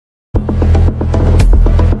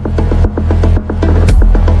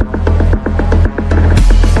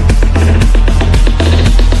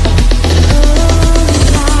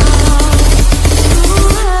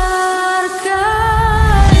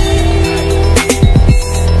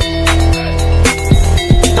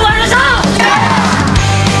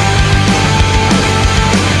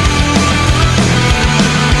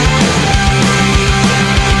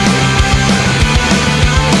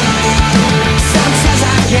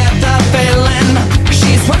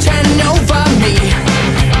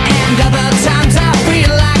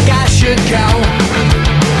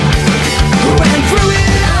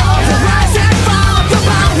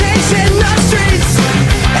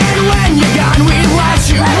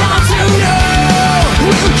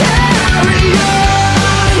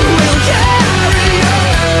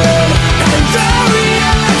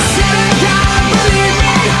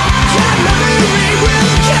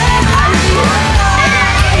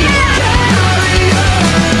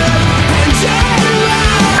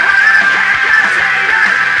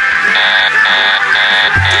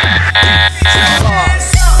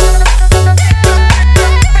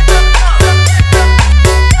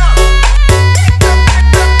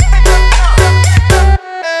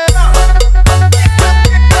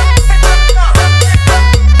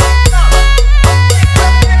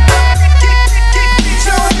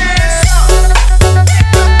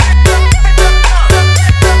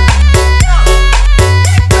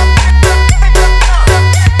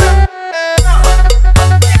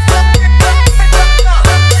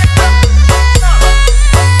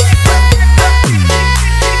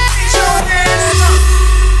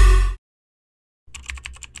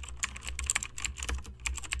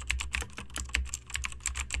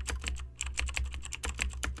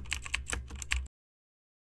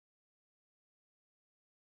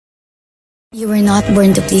You were not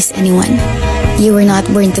born to please anyone. You were not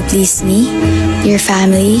born to please me, your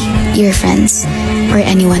family, your friends, or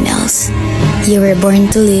anyone else. You were born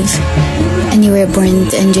to live, and you were born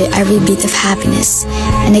to enjoy every bit of happiness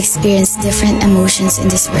and experience different emotions in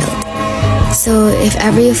this world. So if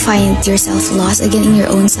ever you find yourself lost again in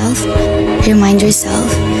your own self, remind yourself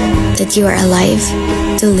that you are alive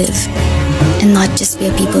to live and not just be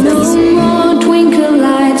a people pleaser. No more twinkle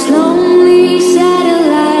lights, lonely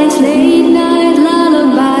satellites, late night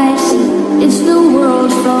lullabies. It's the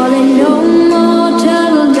world falling over.